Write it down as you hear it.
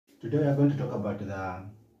Today we are going to talk about the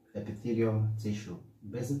epithelial tissue,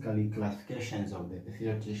 basically classifications of the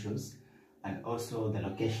epithelial tissues and also the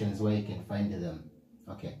locations where you can find them.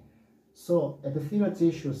 Okay, so epithelial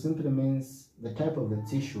tissue simply means the type of the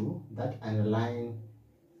tissue that underline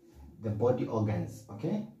the body organs.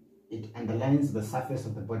 Okay, it underlines the surface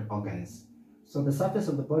of the body organs. So the surface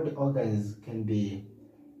of the body organs can be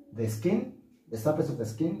the skin, the surface of the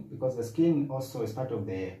skin, because the skin also is part of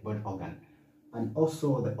the body organ, and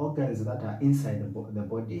also the organs that are inside the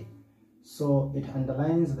body. So it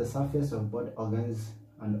underlines the surface of body organs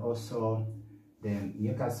and also the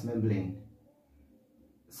mucous membrane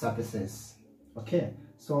surfaces. Okay,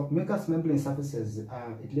 so mucous membrane surfaces,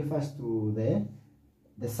 it refers to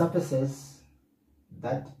the surfaces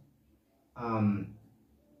that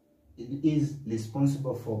it is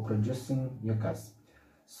responsible for producing mucus.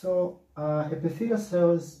 So epithelial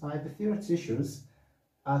cells, epithelial tissues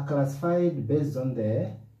are classified based on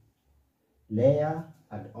the layer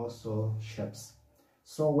and also shapes.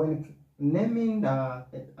 So when naming an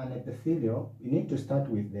epithelial, you need to start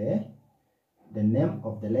with the name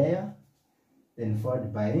of the layer, then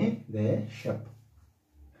followed by the shape.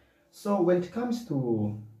 So when it comes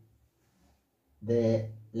to the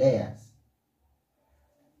layers,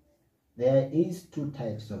 there is two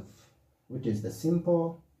types of, which is the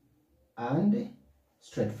simple and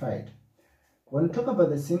stratified. When we talk about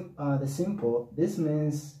the simple, this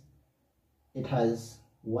means it has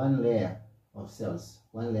one layer of cells,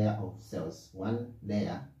 one layer of cells, one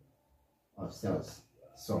layer of cells.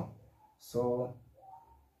 So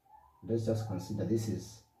let's just consider this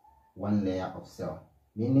is one layer of cell,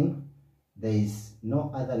 meaning there is no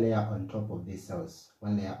other layer on top of these cells,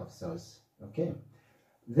 one layer of cells. Okay.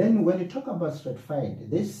 Then when you talk about stratified,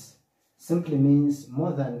 this simply means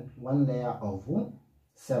more than one layer of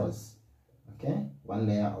cells. Okay, one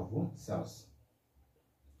layer of cells,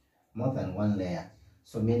 more than one layer.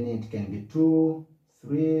 So meaning it can be 2,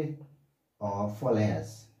 3, or 4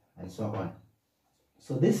 layers, and so on.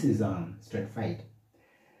 So this is stratified.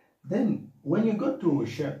 Then when you go to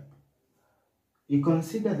shape, you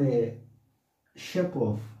consider the shape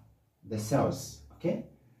of the cells. Okay,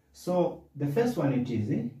 so the first one, it is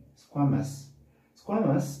squamous.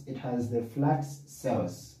 Squamous, it has the flat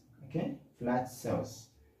cells. Okay, flat cells.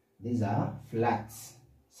 These are flat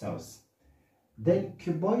cells. Then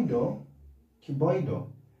cuboidal,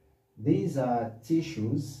 these are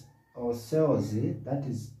tissues or cells that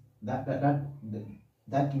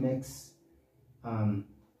makes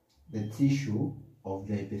the tissue of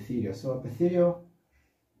the epithelial. So epithelial,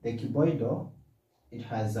 the cuboidal, it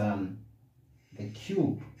has the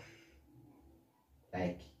cube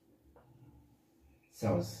like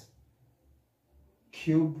cells,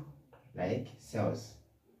 cube-like cells.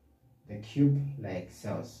 The cube-like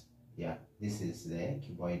cells. Yeah, this is the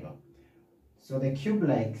cuboidal. So the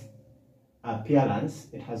cube-like appearance,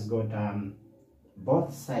 it has got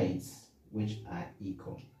both sides which are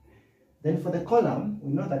equal. Then for the column,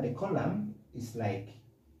 we know that the column is like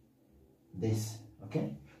this.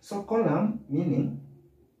 Okay, so column meaning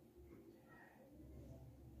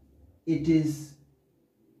it is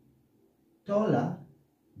taller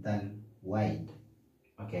than wide.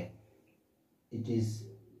 Okay, it is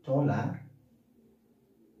taller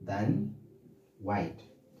than wide.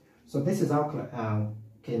 So this is how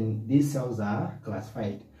these cells are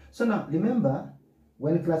classified. So now remember,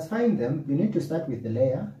 when classifying them, you need to start with the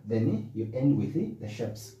layer, then you end with the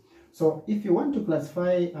shapes. So if you want to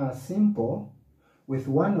classify simple with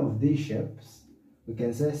one of these shapes, we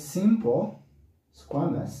can say simple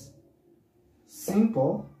squamous,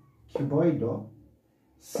 simple cuboidal,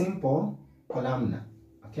 simple columnar.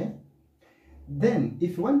 Okay. Then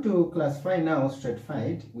if you want to classify now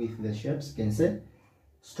stratified with the shapes, you can say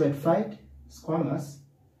stratified squamous,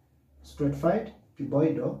 stratified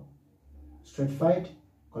cuboidal, stratified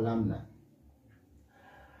columnar.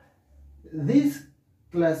 These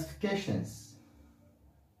classifications,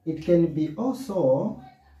 it can be also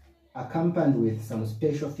accompanied with some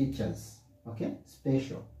special features. Okay,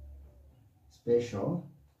 special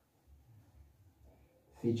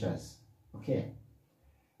features. Okay,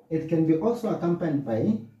 it can be also accompanied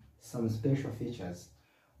by some special features.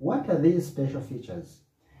 What are these special features?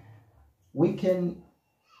 We can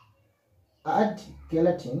add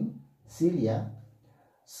keratin, cilia.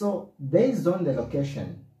 So based on the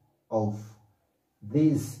location of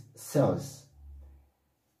these cells,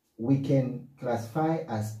 we can classify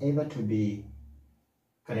as either to be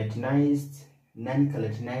keratinized,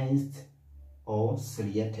 non-keratinized, or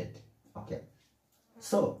ciliated. Okay,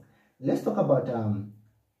 so let's talk about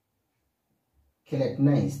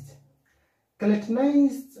keratinized.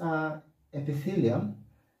 Keratinized epithelium,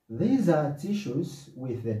 these are tissues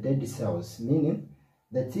with the dead cells, meaning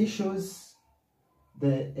the tissues,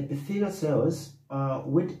 the epithelial cells,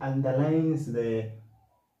 which underlines the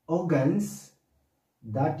organs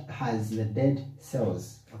that has the dead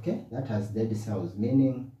cells. Okay, that has dead cells,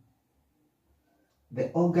 meaning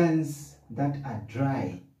the organs that are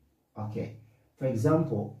dry. Okay, for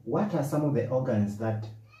example, what are some of the organs that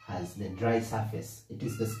has the dry surface? It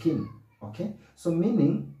is the skin. Okay, so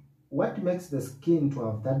meaning what makes the skin to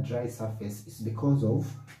have that dry surface is because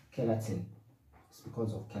of keratin. It's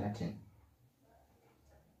because of keratin.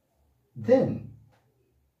 Then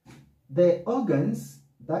the organs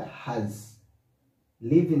that has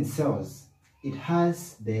living cells, it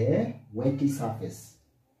has the wetty surface.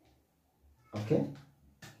 Okay,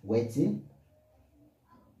 wetty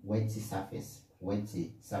surface.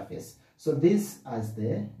 So this as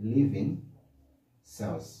the living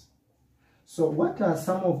cells. So what are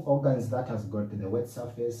some of organs that has got the wet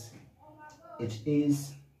surface? It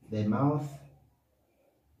is the mouth,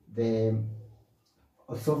 the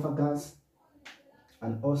esophagus,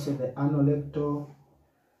 and also the anolecto.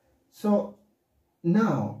 So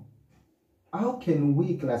now, how can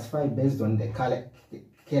we classify based on the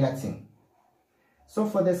keratin? So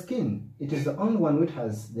for the skin, it is the only one which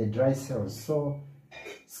has the dry cells. So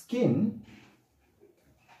skin,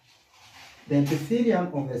 the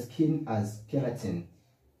epithelium of the skin has keratin.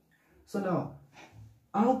 So now,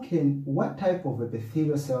 what type of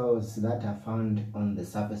epithelial cells that are found on the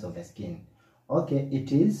surface of the skin? Okay,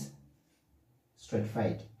 it is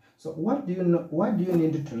stratified. So what do you know? What do you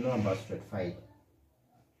need to know about stratified?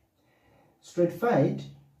 Stratified,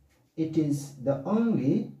 it is the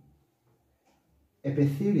only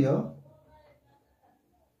epithelium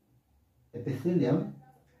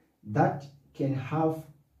that can have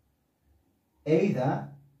either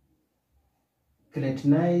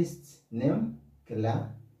keratinized name,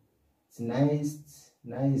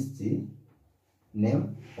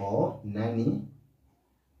 or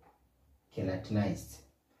non-keratinized.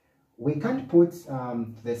 We can't put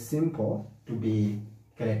the simple to be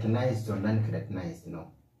keratinized or non-keratinized,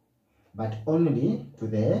 no, but only to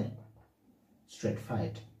the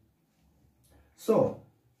stratified. So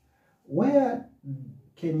where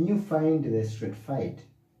can you find the stratified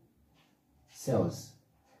cells?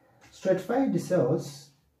 Stratified cells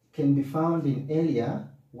can be found in area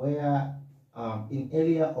where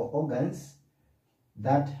or organs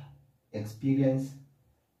that experience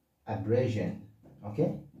abrasion.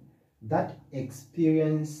 Okay, that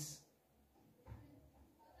experience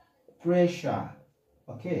pressure.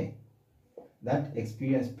 Okay, that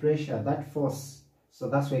experience pressure, that force. So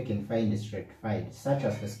that's where you can find the stratified, such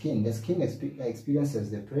as the skin. The skin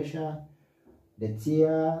experiences the pressure, the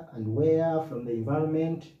tear and wear from the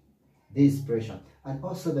environment. This pressure. And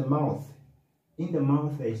also the mouth. In the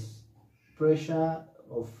mouth there is pressure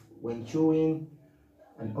of when chewing,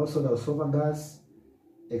 and also the esophagus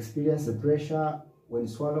experience the pressure when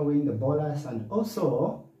swallowing the bolus, and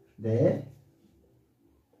also the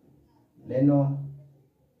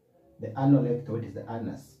anolecto, which is the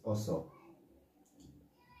anus, also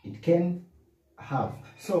it can have.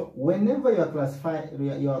 So whenever you are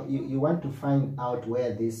classifying, you want to find out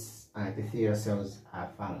where these epithelial cells are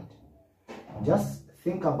found, just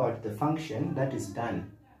think about the function that is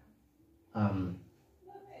done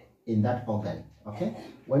in that organ. Okay,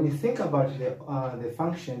 when you think about the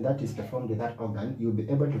function that is performed in that organ, you'll be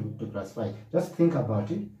able to classify. Just think about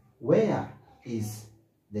it. Where is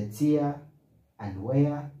the tear, and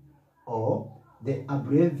where, or the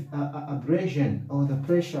abrasion or the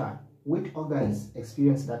pressure? Which organs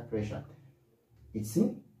experience that pressure? It's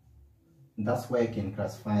in. That's where you can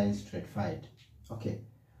classify stratified. Okay,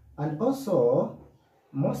 and also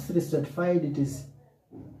mostly stratified,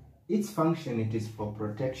 its function, it is for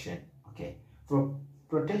protection. Okay, for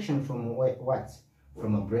protection from what?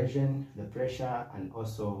 From abrasion, the pressure, and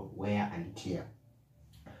also wear and tear.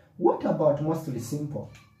 What about mostly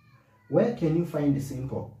simple? Where can you find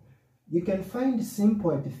simple? You can find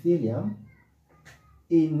simple epithelium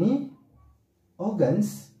in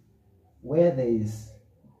organs where there is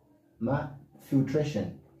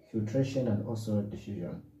filtration and also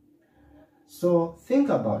diffusion. So think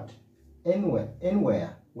about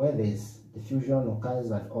anywhere where there is diffusion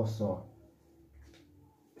occurs and also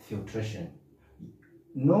filtration.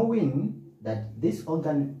 Knowing that this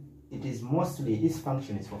organ, it is mostly, its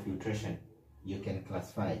function is for filtration, you can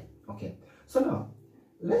classify. Okay, so now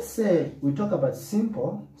let's say we talk about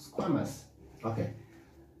simple squamous. Okay,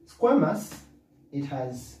 squamous, it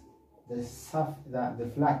has the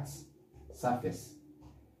flat surface,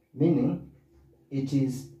 meaning it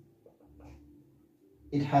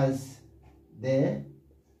has the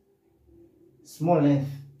small length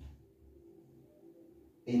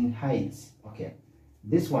in height. Okay,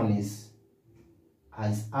 this one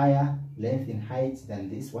has higher length in height than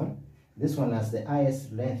this one. This one has the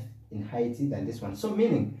highest length in height than this one. So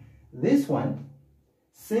meaning this one,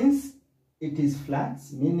 since it is flat,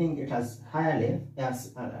 meaning it has higher length,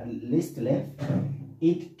 has least length,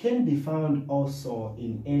 it can be found also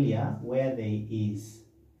in area where there is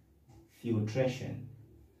filtration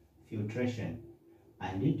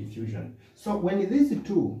and diffusion. So when these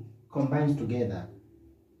two combine together,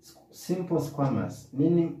 simple squamous,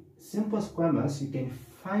 meaning simple squamous, you can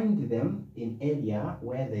find them in area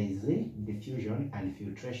where there is diffusion and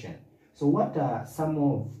filtration. So what are some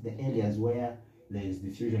of the areas where there is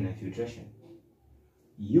diffusion and filtration?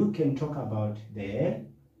 You can talk about the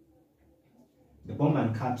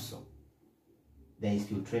Bowman capsule. There is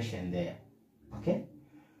filtration there. Okay?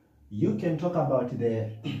 You can talk about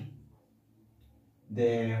the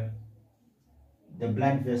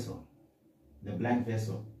blood vessel. The blood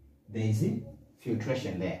vessel. There is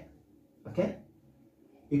filtration there. Okay?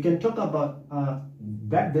 You can talk about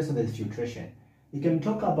blood vessel, there is filtration. You can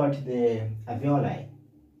talk about the alveoli.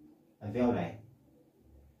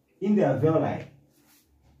 In the alveoli,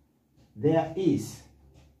 there is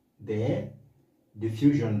the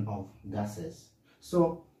diffusion of gases.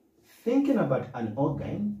 So thinking about an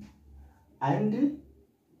organ and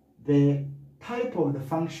the type of the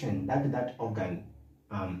function that that organ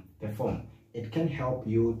perform, it can help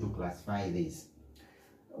you to classify this.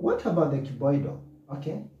 What about the cuboidal?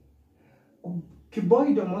 Okay,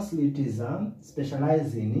 cuboidal mostly it is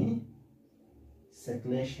specialized in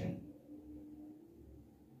circulation.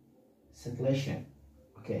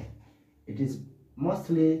 Okay, it is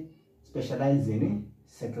mostly specialized in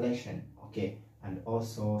circulation. Okay, and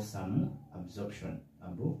also some absorption.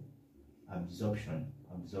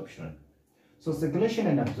 So circulation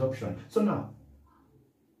and absorption. So now,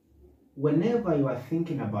 whenever you are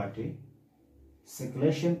thinking about it,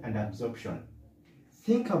 circulation and absorption,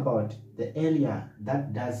 think about the area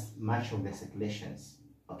that does much of the circulations.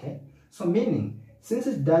 Okay, so meaning since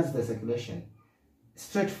it does the circulation,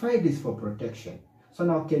 stratified is for protection. So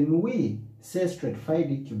now can we say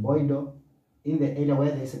stratified cuboidal in the area where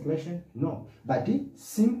there is circulation? No, but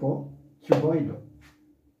simple cuboidal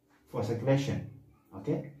for circulation.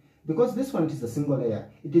 Okay, because this one is a single layer,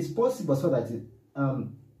 it is possible so that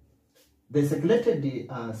the circulated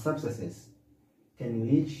substances can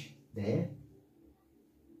reach there,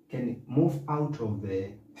 can move out of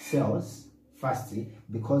the cells fastly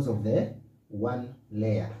because of the one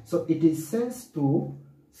layer. So it is sense to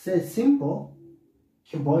say simple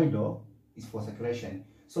cuboidal is for circulation.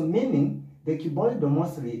 So meaning the cuboidal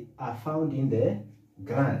mostly are found in the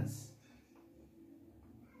glands.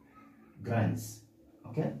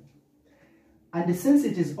 Okay, and since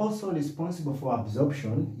it is also responsible for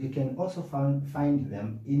absorption, you can also find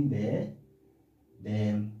them in the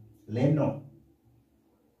lenotubule.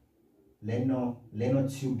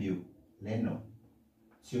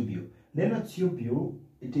 Lenotubule,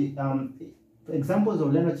 it is, examples of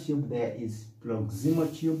lenotubule there is proximal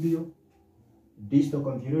tubule, distal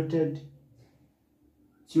convoluted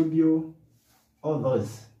tubule, all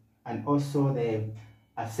those, and also the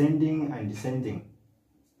ascending and descending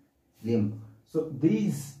limb. So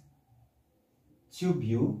these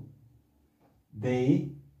tubule,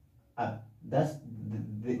 they that's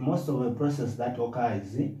the most of the process that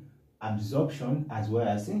occurs is absorption as well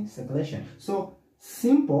as circulation. So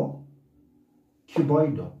simple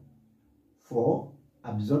cuboidal for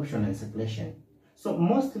absorption and circulation. So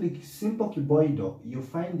mostly simple cuboidal, you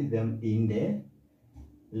find them in the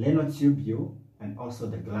lenotubule and also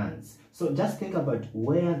the glands. So just think about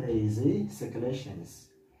where there is circulations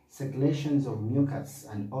of mucus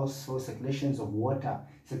and also circulations of water,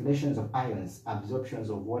 circulations of ions, absorptions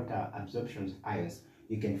of water, absorptions of ions.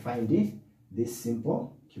 You can find this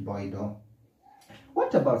simple cuboidal.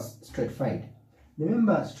 What about stratified?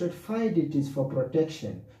 Remember, stratified, it is for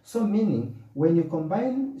protection. So meaning when you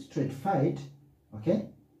combine stratified, okay,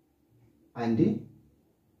 and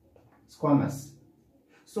squamous.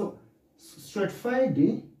 So stratified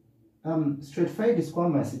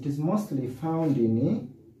squamous, it is mostly found in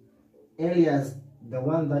areas, the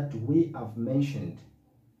one that we have mentioned,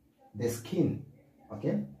 the skin.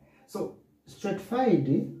 Okay, so stratified,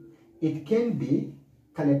 it can be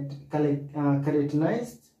keratinized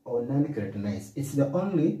or non-keratinized. It's the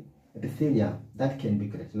only epithelium that can be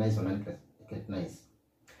keratinized or non-keratinized.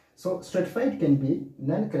 So stratified can be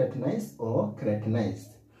non-keratinized or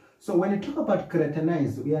keratinized. So when you talk about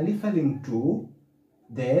keratinized, we are referring to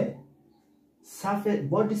the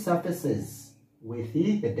body surfaces with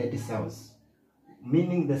the dead cells.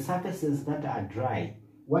 meaning the surfaces that are dry.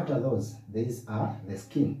 What are those? These are the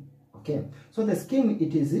skin. Okay, so the skin,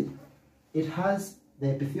 it has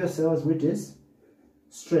the epithelial cells, which is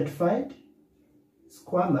stratified,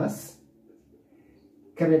 squamous,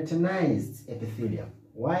 keratinized epithelium.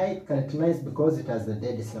 Why keratinized? Because it has the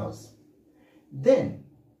dead cells. Then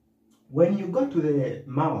when you go to the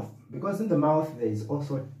mouth, because in the mouth there is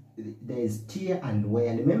tear and wear.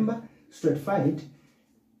 And remember, stratified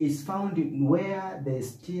is found in where there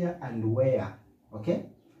is tear and wear. Okay,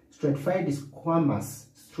 stratified squamous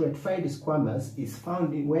is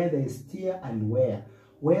found in where there is tear and wear,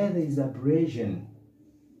 where there is abrasion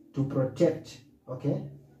to protect, okay,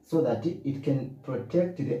 so that it can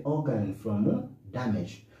protect the organ from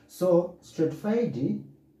damage. So stratified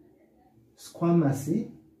squamous,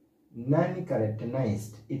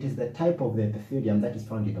 non-keratinized, it is the type of the epithelium that is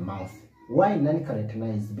found in the mouth. Why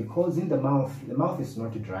non-keratinized? Because in the mouth is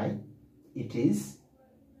not dry, it is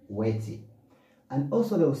wetty. And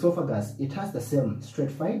also the esophagus, it has the same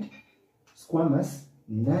stratified, squamous,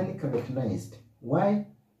 non-keratinized. Why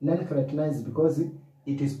non-keratinized? Because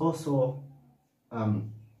it is also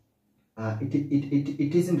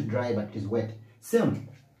it isn't dry, but it is wet. Same,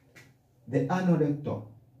 the anorectal,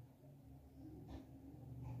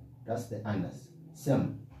 that's the anus.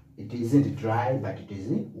 Same, it isn't dry, but it is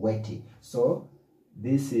wetty. So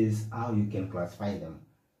this is how you can classify them.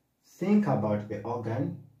 Think about the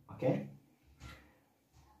organ, okay?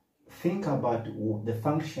 Think about the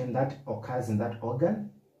function that occurs in that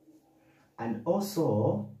organ, and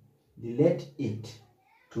also relate it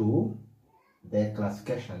to the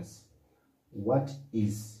classifications. What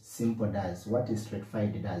is simple does, what is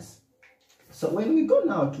stratified does. So when we go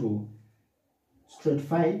now to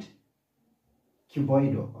stratified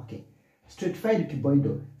cuboidal, okay, stratified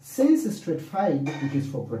cuboidal, since stratified, it is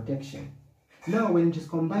for protection. Now when it is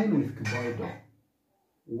combined with cuboidal,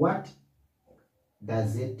 what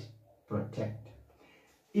does it protect?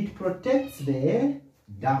 It protects the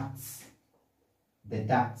ducts. The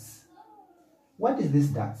ducts. What is this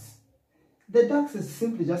ducts? The ducts is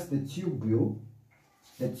simply just the tube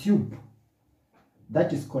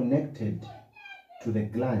that is connected to the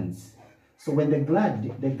glands. So when the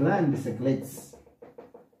gland secretes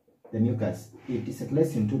the mucus, it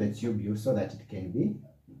circulates into the tubule so that it can be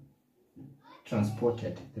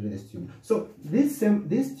transported through this tube. So this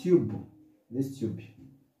tube,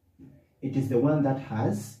 it is the one that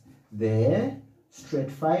has the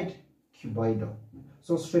stratified cuboidal.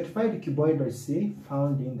 So stratified cuboidal is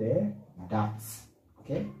found in the ducts,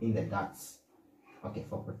 okay, in the ducts, okay,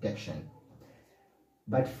 for protection.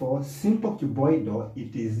 But for simple cuboidal,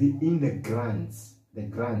 it is in the glands,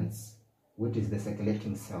 which is the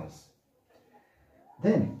circulating cells.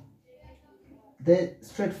 Then the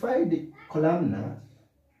stratified columnar,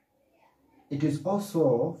 it is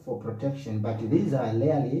also for protection, but these are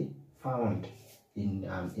rarely found in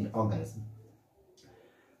organs.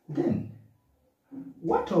 Then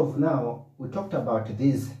what of now, we talked about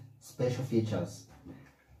these special features.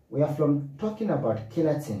 We are talking about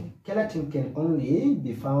keratin. Keratin can only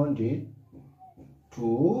be found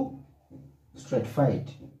to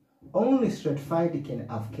stratified. Only stratified can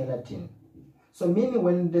have keratin. So meaning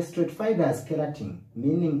when the stratified has keratin,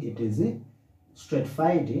 meaning it is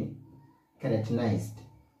stratified keratinized.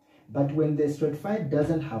 But when the stratified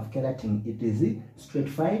doesn't have keratin, it is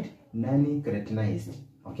stratified non-keratinized.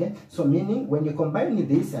 Okay, so meaning when you combine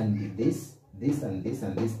this and this and this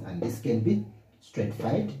and this and this, can be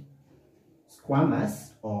stratified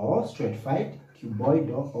squamous or stratified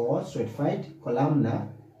cuboidal or stratified columnar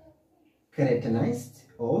keratinized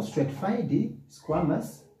or stratified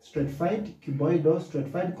squamous, stratified cuboidal,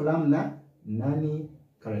 stratified columnar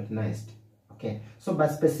non-keratinized. Okay, so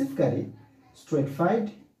but specifically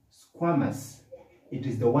stratified squamous, it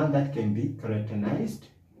is the one that can be keratinized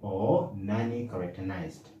or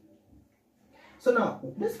non-keratinized. So now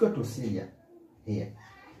let's go to cilia here.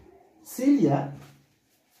 Cilia,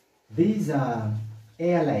 these are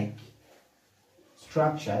air-like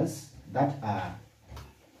structures that are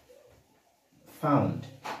found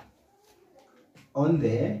on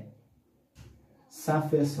the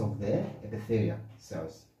surface of the epithelial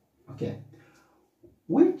cells. Okay,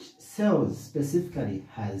 which cells specifically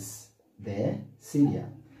has the cilia?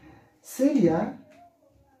 Cilia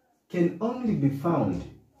can only be found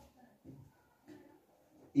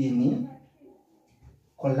in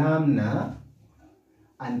columnar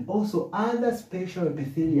and also other special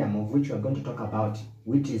epithelium, of which we are going to talk about,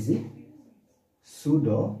 which is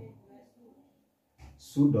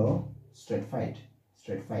pseudo-stratified.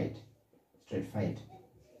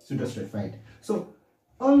 So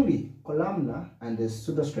only columnar and the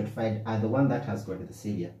pseudostratified are the one that has got the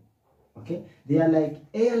cilia. Okay, they are like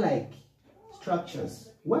air-like structures.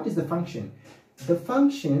 What is the function? The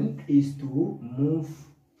function is to move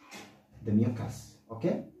the mucus,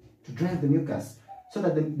 okay, to drive the mucus so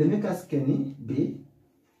that the mucus can be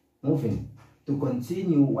moving, to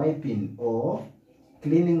continue wiping or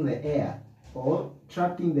cleaning the air or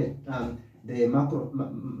trapping the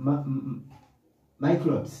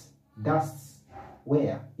microbes, dusts,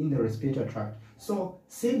 where? In the respiratory tract. So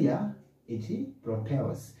cilia, it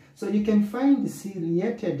propels. So you can find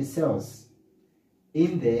ciliated cells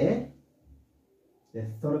in the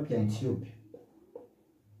fallopian tube.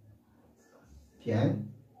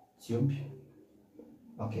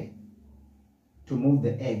 Okay, to move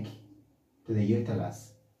the egg to the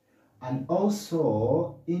uterus, and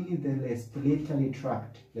also in the respiratory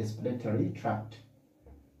tract.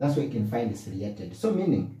 That's where you can find the ciliated. So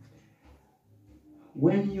meaning,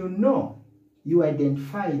 when you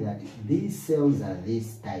identify that these cells are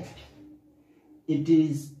this type,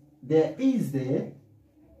 there is the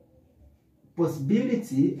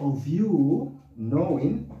possibility of you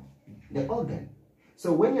knowing the organ.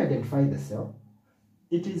 So when you identify the cell,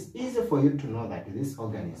 it is easy for you to know that this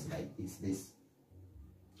organ is this.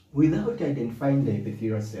 Without identifying the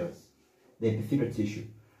epithelial cells, the epithelial tissue,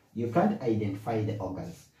 you can't identify the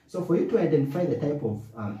organs. So for you to identify the type of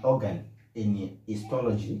organ in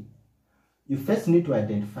histology, you first need to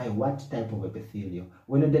identify what type of epithelium.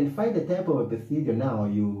 When you identify the type of epithelium, now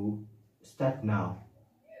you start now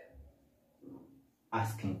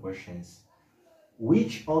asking questions.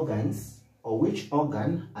 Which organs or which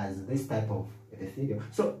organ has this type of epithelium?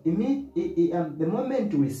 So the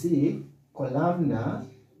moment we see columnar,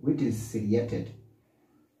 which is ciliated,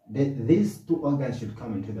 these two organs should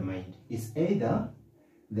come into the mind. It's either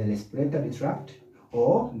the respiratory tract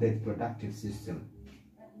or the reproductive system.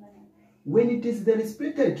 When it is the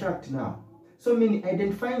respiratory tract now, so meaning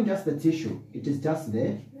identifying just the tissue, it is just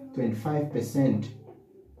the 25%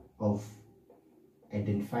 of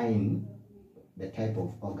identifying the type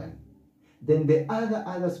of organ. Then the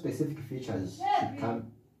other specific features should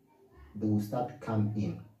come, they will start to come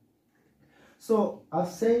in. So I've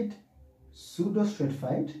said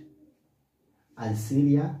pseudostratified,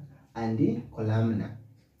 cilia, and the columnar.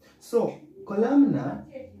 So columnar,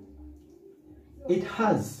 it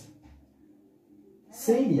has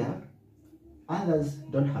cilia, others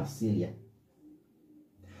don't have cilia.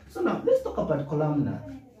 So now let's talk about columnar.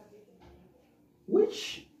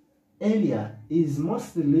 Which area is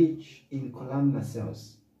mostly rich in columnar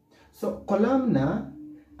cells? So columnar,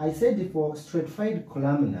 I said before, stratified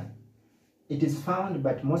columnar, it is found,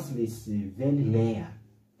 but mostly it's very rare.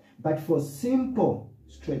 But for simple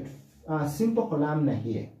columnar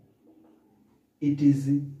here, it is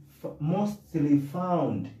mostly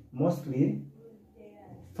found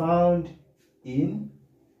in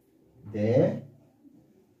the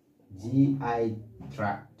GI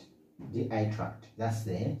tract. That's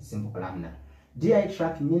the simple columnar. GI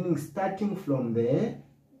tract meaning starting from the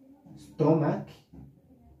stomach.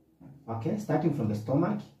 Okay, starting from the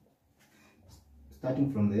stomach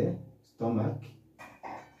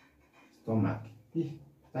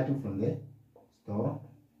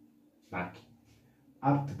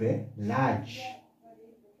up to the large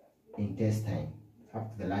intestine.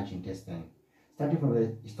 Starting from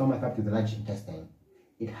the stomach up to the large intestine,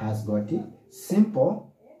 it has got a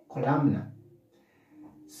simple columnar.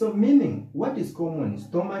 So meaning, what is common?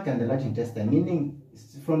 Stomach and the large intestine. Meaning,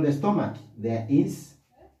 from the stomach there is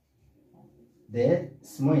the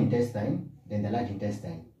small intestine, then the large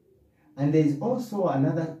intestine, and there is also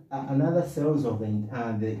another cells of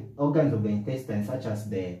the organs of the intestine, such as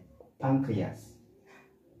the pancreas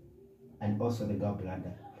and also the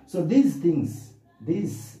gallbladder. So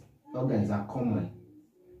these organs are common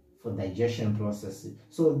for digestion processes.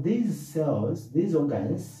 So these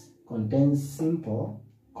organs contain simple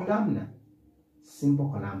columnar.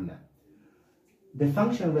 The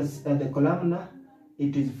function of the columnar,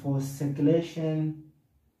 it is for circulation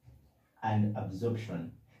and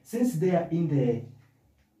absorption. Since they are in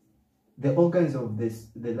the organs of the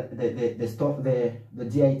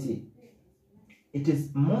GIT, it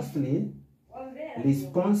is mostly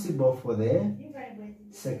responsible for the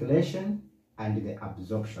circulation and the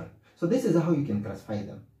absorption. So this is how you can classify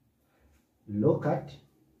them. Look at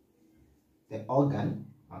the organ,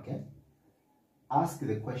 okay? Ask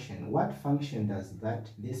the question, what function does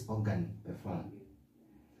this organ perform?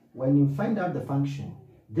 When you find out the function,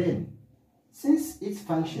 then since its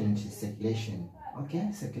function is circulation,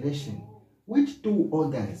 okay, circulation, which two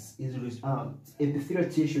organs is epithelial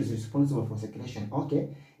tissue is responsible for secretion? Okay,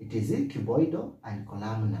 it is cuboidal and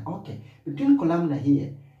columnar. Okay, between columnar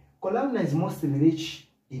here, columnar is mostly rich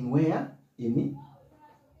in where? In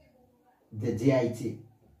the DIT,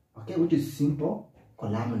 okay, which is simple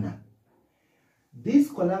columnar.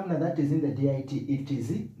 This columnar that is in the DIT, it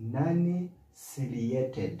is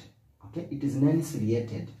non-ciliated. Okay, it is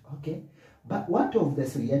non-ciliated. Okay, but what of the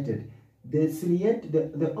ciliated? The ciliated,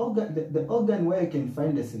 the organ where you can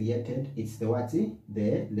find the ciliated, it's the what?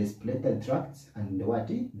 The respiratory tract and the what?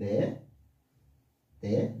 The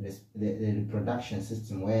reproduction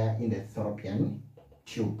system, where in the fallopian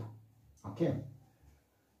tube. Okay.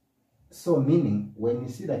 So meaning when you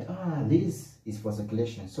see that this is for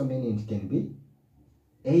circulation, so meaning it can be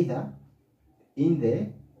either in the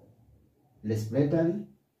respiratory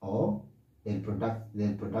or the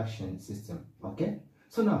reproduction system. Okay.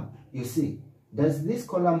 So now you see, does this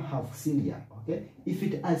column have cilia? Okay. If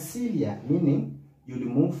it has cilia, meaning you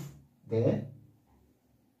remove the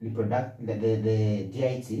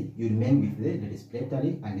DIT, you remain with the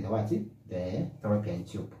respiratory and the what? The fallopian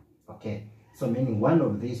tube. Okay. So meaning one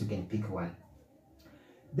of these, you can pick one.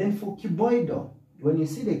 Then for cuboidal, when you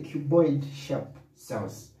see the cuboid shape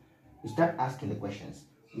cells, you start asking the questions.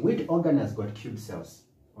 Which organ has got cube cells?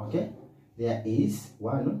 Okay. There is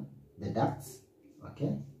one, the ducts.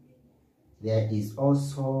 Okay. There is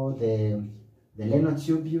also the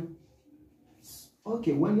lenotubule.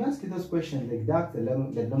 Okay, when you ask those questions, the duct, the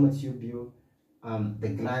lenotubule, the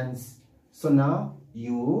glands. So now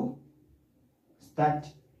you start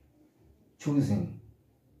choosing.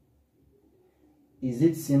 Is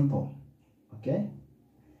it simple? Okay.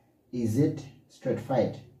 Is it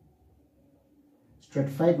stratified?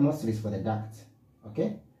 Stratified mostly is for the duct.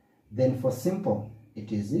 Okay. Then for simple,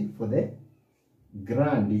 it is for the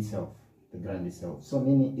gland itself. The gland itself. So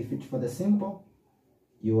meaning if it's for the simple,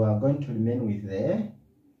 you are going to remain with the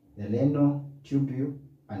lenotubule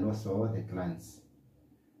and also the glands.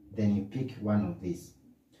 Then you pick one of these.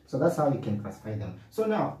 So that's how you can classify them. So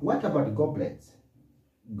now, what about goblets?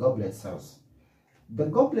 Goblet cells. The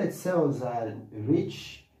goblet cells are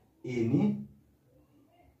rich in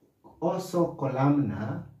also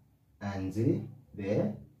columnar and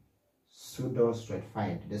the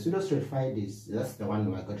pseudostratified. The pseudostratified that's the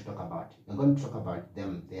one we're going to talk about. We're going to talk about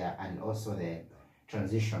them there and also the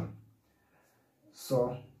transition.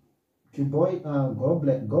 So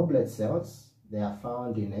goblet cells, they are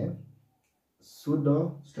found in a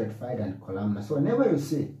pseudostratified and columnar. So whenever you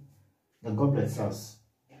see the goblet cells,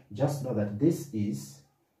 just know that this is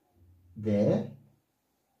the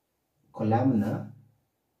columnar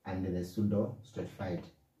and the pseudostratified.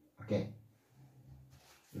 Okay.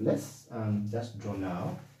 Let's just draw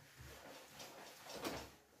now.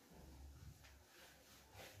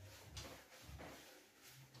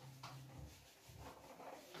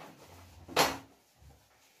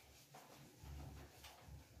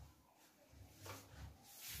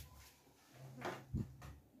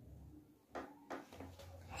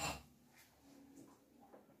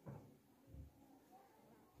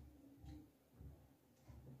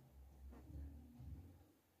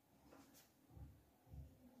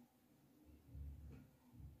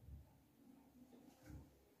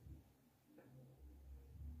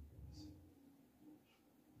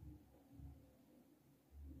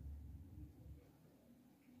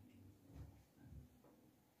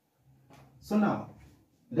 So now,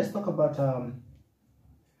 let's talk about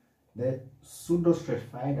the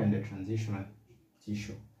pseudostratified and the transitional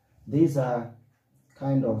tissue. These are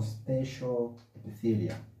kind of special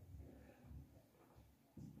epithelial.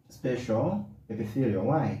 Special epithelial.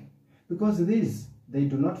 Why? Because these, they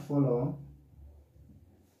do not follow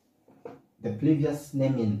the previous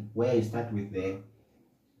naming where you start with the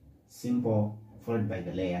simple followed by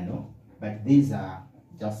the layer, no? But these are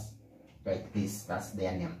just like this, that's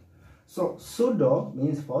their name. So pseudo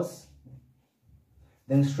means false,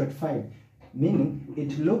 then stratified, meaning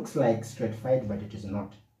it looks like stratified but it is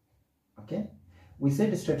not. Okay? We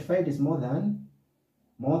said stratified is more than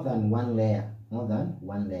one layer,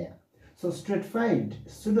 So stratified,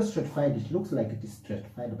 pseudo-stratified, it looks like it is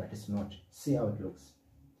stratified but it's not. See how it looks.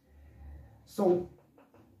 So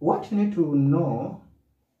what you need to know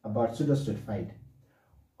about pseudo-stratified,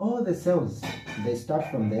 all the cells, they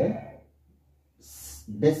start from the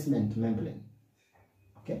basement membrane.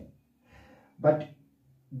 Okay, but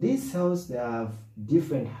these cells, they have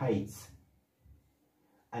different heights,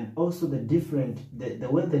 and also the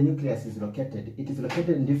way the nucleus is located, it is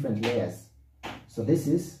located in different layers. So this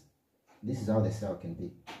is how the cell can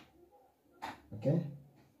be. Okay,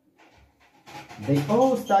 they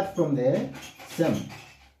all start from the same.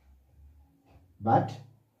 but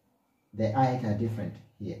the height are different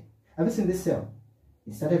here. Have you seen this cell?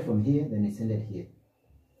 It started from here, then it ended here.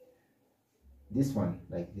 This one,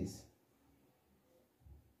 like this.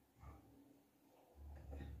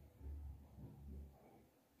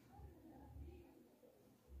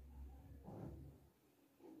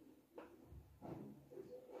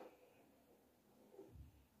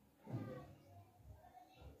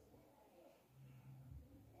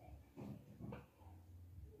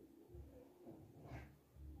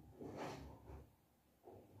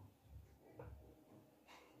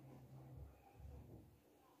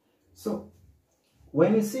 So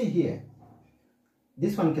when you see here,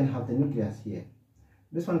 this one can have the nucleus here,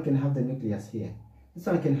 this one can have the nucleus here, this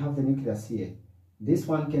one can have the nucleus here, this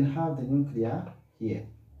one can have the nucleus here,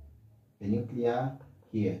 the nucleus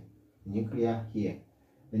here, the nucleus here,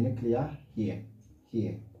 the nucleus here,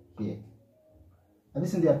 here, here. Have you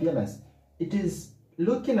seen the appearance? It is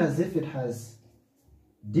looking as if it has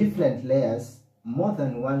different layers, more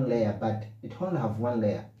than one layer, but it only have one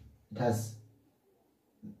layer. It has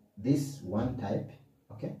this one type,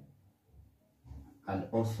 okay, and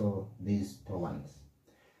also these two ones.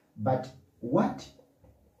 But what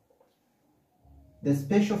the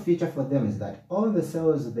special feature for them is that all the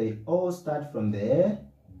cells, they all start from the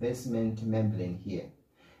basement membrane here,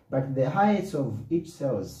 but the heights of each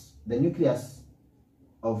cells, the nucleus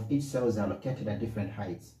of each cells are located at different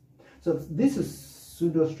heights. So this is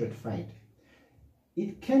pseudo-stratified.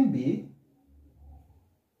 It can be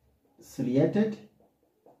ciliated.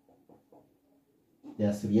 They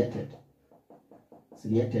are ciliated,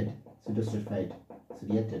 pseudo-stratified,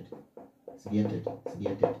 ciliated.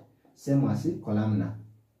 Same as columnar.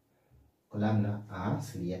 Columnar are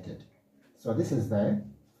ciliated. So this is the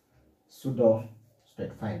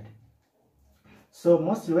pseudo-stratified. So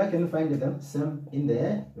mostly where can you find them? Some in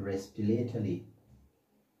the respiratory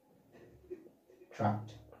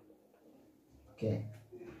tract. Okay.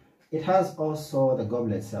 It has also the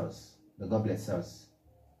goblet cells. The goblet cells.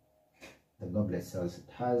 It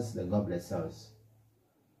has the goblet cells.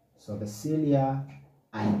 So the cilia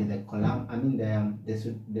and the column,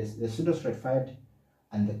 the pseudo-stratified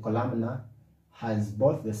and the columnar has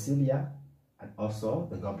both the cilia and also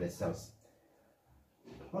the goblet cells.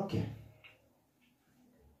 Okay.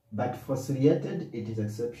 But for ciliated, it is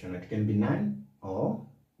exceptional. It can be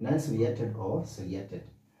non-ciliated or ciliated.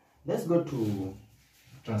 Let's go to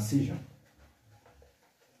transition.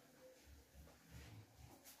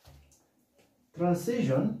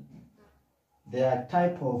 Transition, they are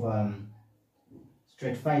type of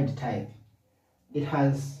stratified type. It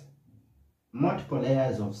has multiple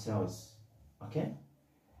layers of cells. Okay.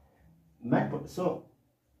 The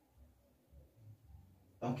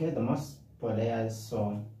multiple layers.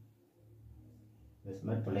 So there's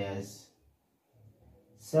multiple layers.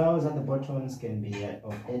 Cells at the bottoms can be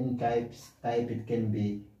of any type. It can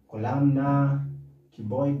be columnar,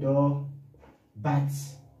 cuboidal, but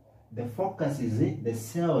the focus is the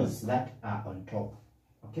cells that are on top.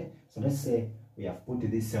 Okay, so let's say we have put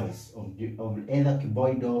these cells of either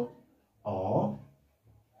cuboidal or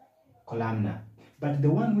columnar, but the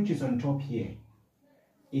one which is on top here,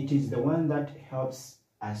 it is the one that helps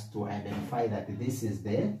us to identify that this is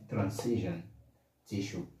the transition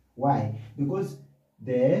tissue. Why? Because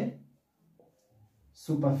the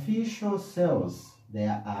superficial cells,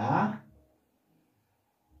 there are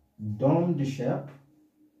domed shape,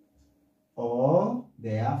 or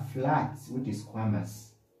they are flats, which is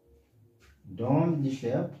squamous. Domed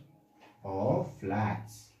shape or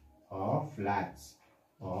flats, or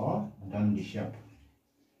domed shape.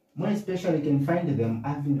 More especially, you can find them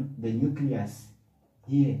having the nucleus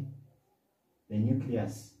here. The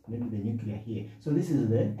nucleus, maybe the nucleus here. So this is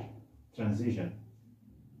the transition.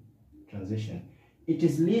 It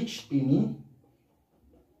is rich in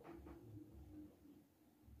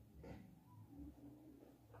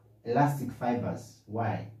elastic fibers.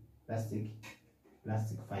 Why? Elastic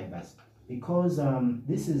fibers. Because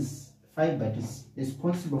this is fiber is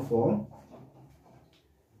responsible for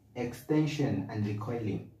extension and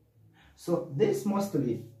recoiling. So this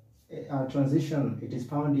mostly transition, it is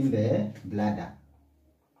found in the bladder,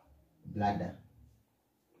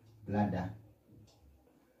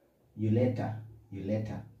 urethra,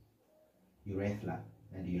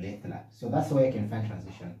 and urethra. So that's where you can find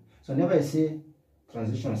transition. So whenever you see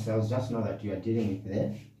transition cells, just know that you are dealing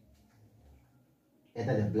with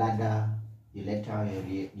either the bladder, urethra, or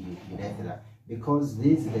urethra, because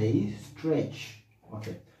they stretch.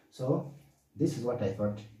 Okay, so this is what I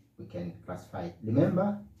thought we can classify.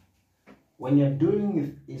 Remember, when you're doing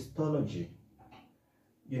with histology,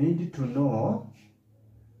 you need to know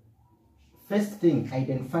First thing,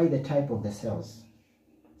 identify the type of the cells.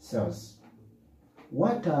 Cells.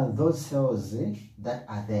 What are those cells that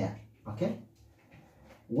are there? Okay?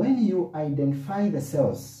 When you identify the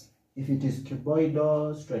cells, if it is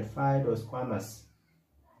cuboidal, stratified, or squamous,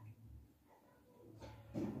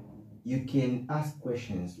 you can ask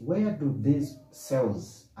questions. Where do these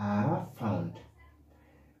cells are found?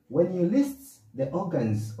 When you list the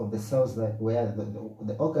organs of the cells that where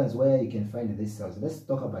the organs where you can find these cells, let's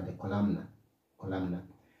talk about the columnar.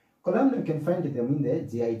 Columnar, you can find them in the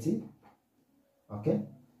GIT, okay,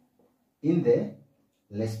 in the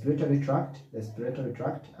respiratory tract,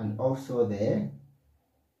 and also the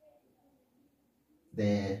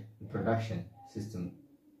reproduction system.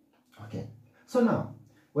 Okay, so now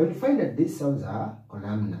when you find that these cells are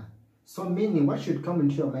columnar, so meaning what should come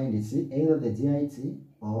into your mind is either the GIT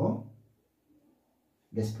or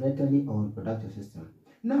respiratory or reproductive system.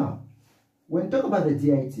 Now, when you talk about the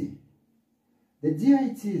GIT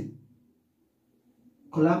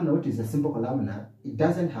columnar, which is a simple columnar, it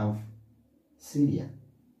doesn't have cilia.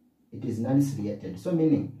 It is non-ciliated. So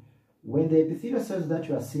meaning, when the epithelial cells that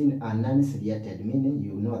you are seeing are non-ciliated, meaning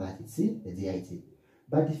you know that it's the GIT.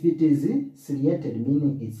 But if it is ciliated,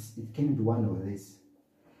 meaning it can be one of these.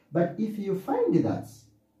 But if you find that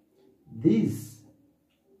these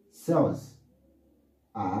cells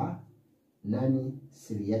are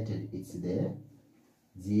non-ciliated, it's the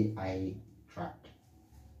GI tract.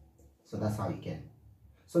 So that's how you can.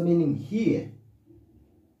 So meaning here,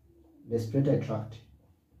 the respiratory tract,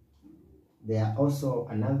 there are also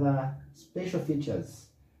another special features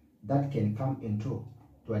that can come into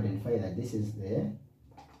to identify that this is the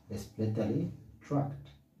respiratory tract,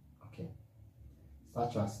 okay,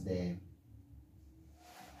 such as the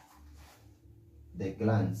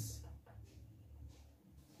glands.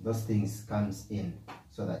 Those things comes in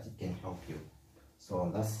so that it can help you.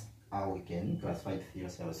 So that's how we can classify epithelial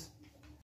cells.